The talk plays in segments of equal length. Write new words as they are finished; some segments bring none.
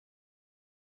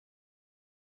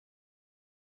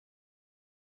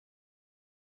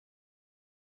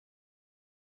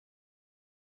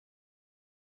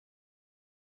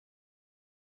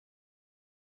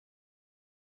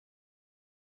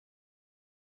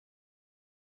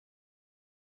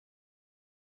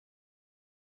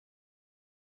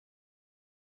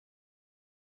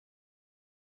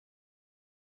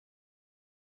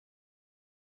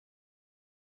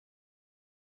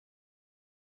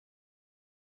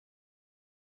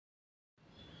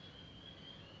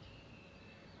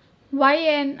Why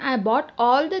and I bought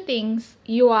all the things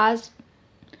you asked,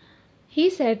 he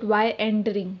said while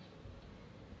entering.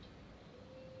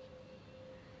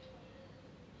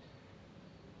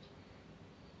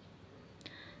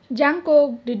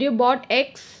 Jungkook, did you bought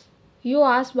eggs? You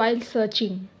asked while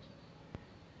searching.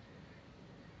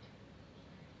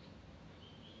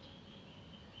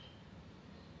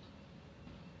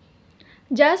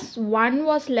 Just one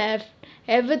was left.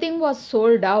 Everything was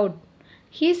sold out,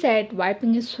 he said,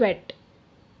 wiping his sweat.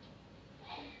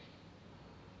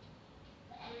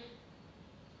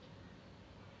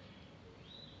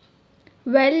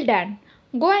 Well done.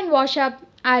 Go and wash up.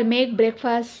 I'll make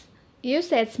breakfast, you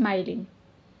said, smiling.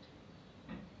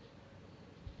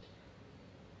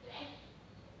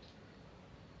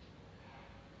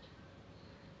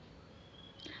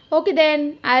 Okay,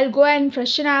 then I'll go and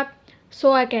freshen up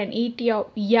so I can eat your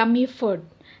yummy food,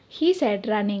 he said,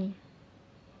 running.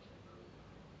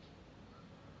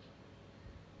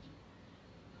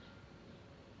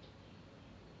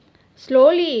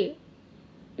 Slowly,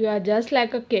 you are just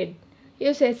like a kid,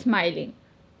 you said, smiling.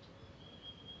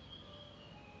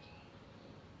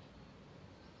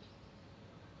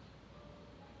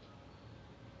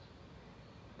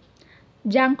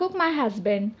 Jungkook, my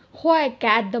husband, who I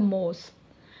cared the most.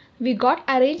 We got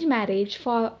arranged marriage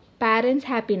for parents'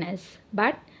 happiness,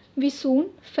 but we soon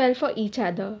fell for each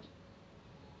other.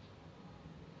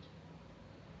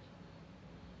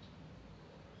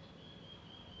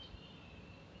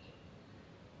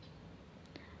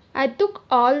 I took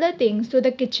all the things to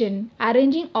the kitchen,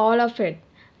 arranging all of it,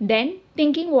 then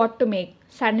thinking what to make.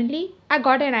 Suddenly, I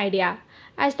got an idea.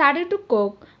 I started to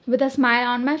cook with a smile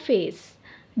on my face.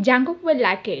 Jungkook will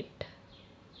like it.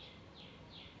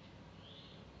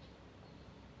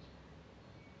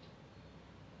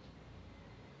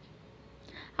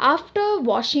 After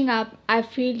washing up, I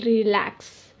feel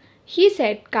relaxed, he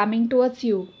said, coming towards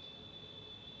you.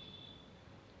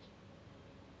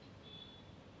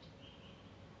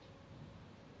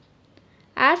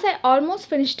 As I almost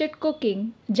finished it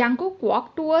cooking, Jungkook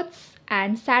walked towards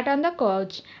and sat on the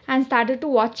couch and started to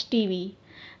watch TV.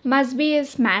 Must be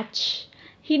his match.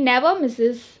 He never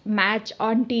misses match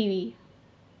on TV.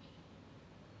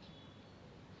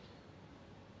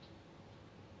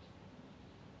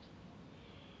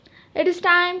 It is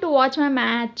time to watch my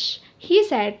match, he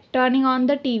said, turning on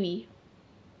the TV.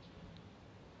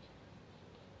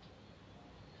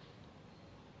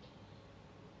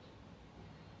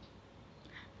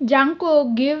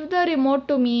 Jungkook, give the remote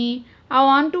to me. I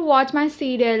want to watch my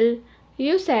serial,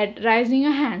 you said, raising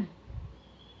your hand.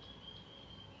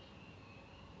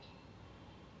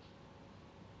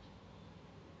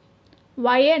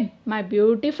 Why, my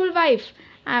beautiful wife,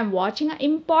 I am watching an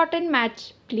important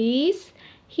match, please,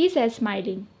 he said,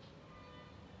 smiling.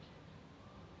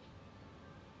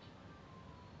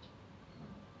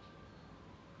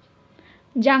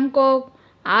 Jungkook,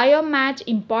 are your match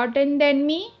important than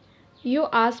me? You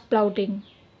asked, pouting.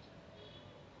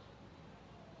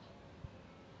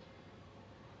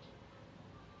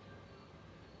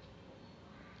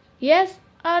 Yes,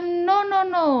 no, no,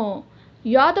 no.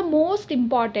 You're the most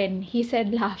important, he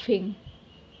said, laughing.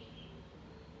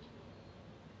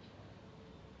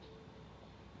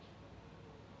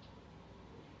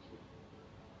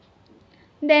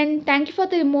 Then thank you for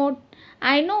the remote.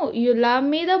 I know you love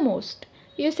me the most,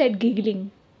 you said, giggling.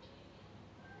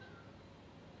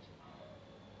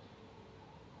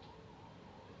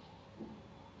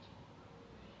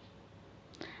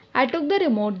 I took the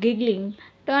remote, giggling,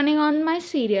 turning on my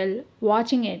serial,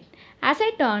 watching it. As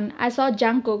I turned, I saw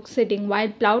Jungkook sitting while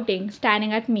pouting,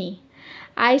 staring at me.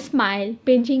 I smiled,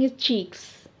 pinching his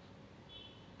cheeks.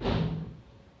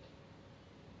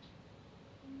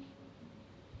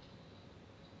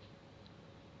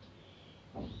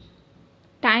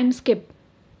 Time skip.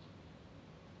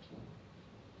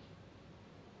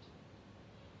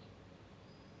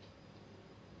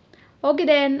 Okay,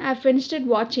 then I finished it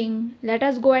watching. Let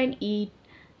us go and eat,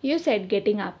 you said,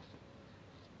 getting up.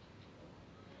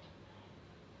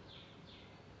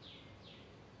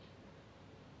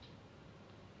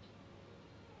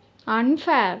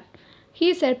 Unfair,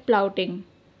 he said, pouting.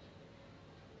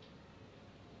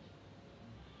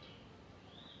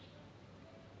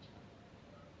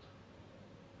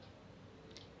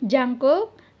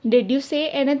 Jungkook, did you say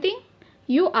anything?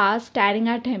 You asked, staring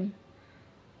at him.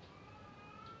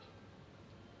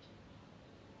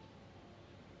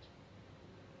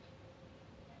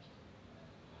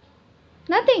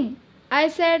 Nothing. I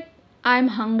said, I'm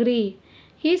hungry.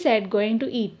 He said, going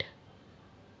to eat.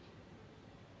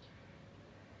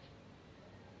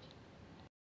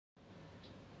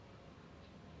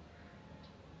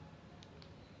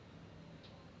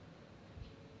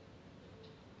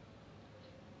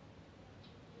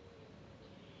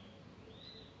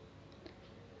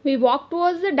 We walked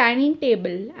towards the dining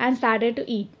table and started to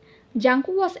eat.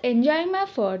 Jungkook was enjoying my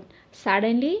food.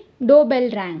 Suddenly, doorbell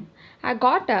rang. I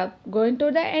got up, going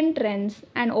to the entrance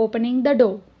and opening the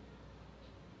door.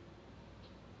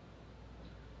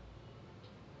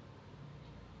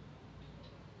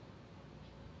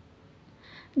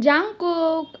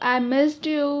 Jungkook, I missed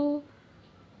you.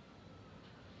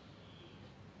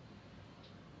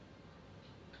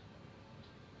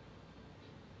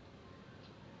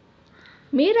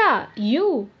 Mira,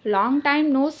 you, long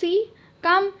time no see.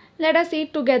 Come, let us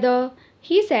eat together,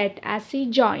 he said as he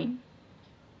joined.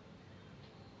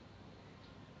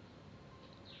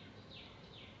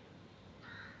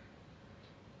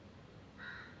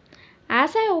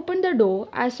 As I opened the door,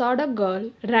 I saw the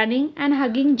girl running and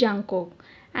hugging Jungkook,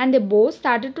 and they both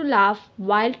started to laugh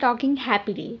while talking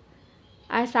happily.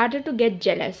 I started to get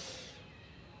jealous.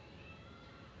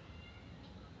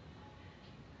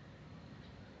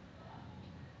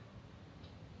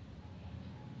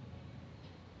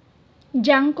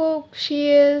 Jungkook, she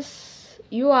is,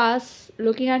 you asked,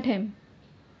 looking at him.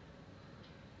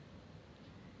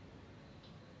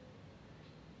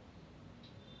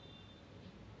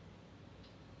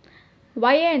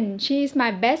 YN, she is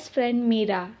my best friend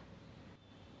Mira.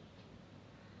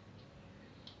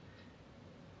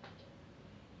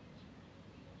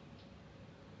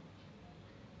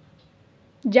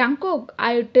 Jungkook,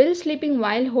 are you still sleeping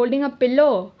while holding a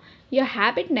pillow? Your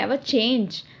habit never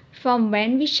changed from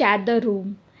when we shared the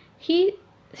room, he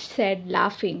said,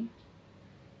 laughing.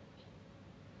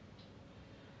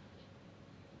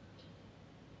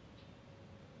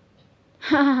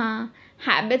 Haha,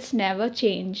 habits never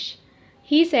change,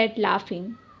 he said,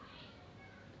 laughing.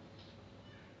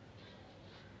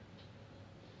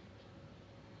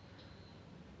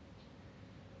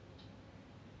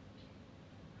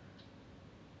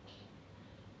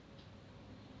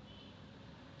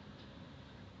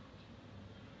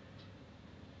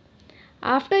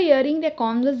 After hearing their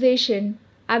conversation,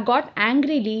 I got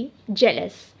angrily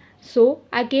jealous. So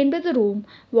I came to the room,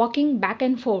 walking back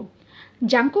and forth.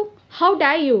 Jungkook, how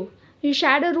dare you? You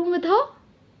shared a room with her?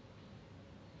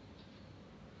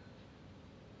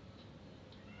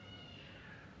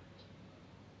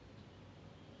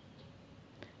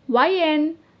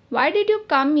 YN, why did you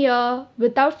come here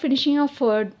without finishing your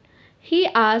food? He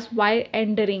asked while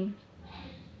entering.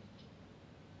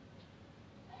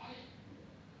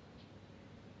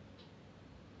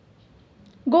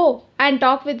 Go and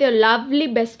talk with your lovely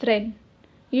best friend,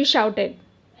 you shouted.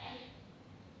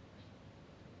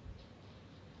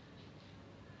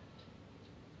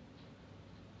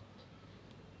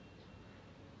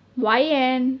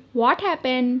 YN, what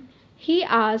happened? He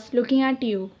asked, looking at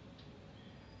you.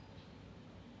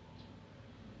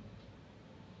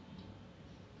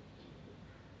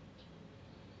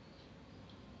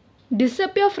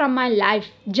 Disappear from my life,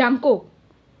 Jungkook,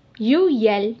 you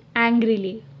yelled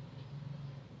angrily.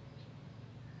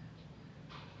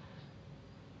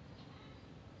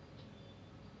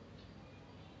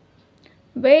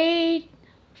 Wait,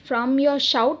 from your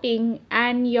shouting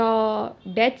and your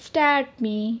death stare at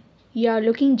me, you're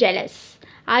looking jealous.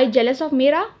 Are you jealous of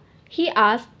Mira? He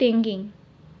asked, thinking.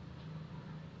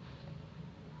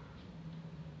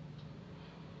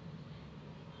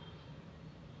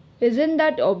 Isn't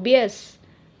that obvious?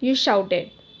 You shouted.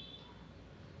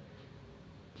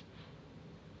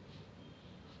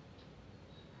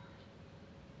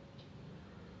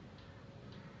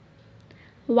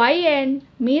 YN,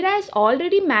 Mira is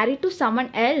already married to someone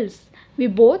else. We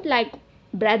both like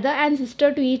brother and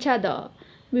sister to each other.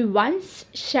 We once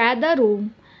shared the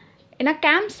room in a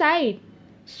campsite,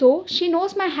 so she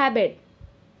knows my habit.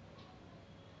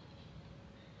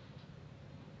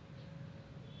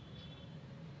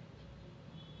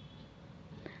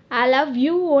 I love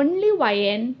you only,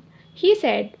 YN, he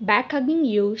said, back hugging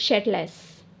you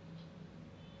shirtless.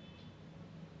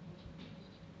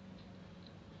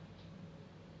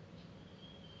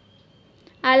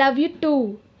 I love you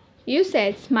too, you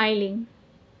said, smiling.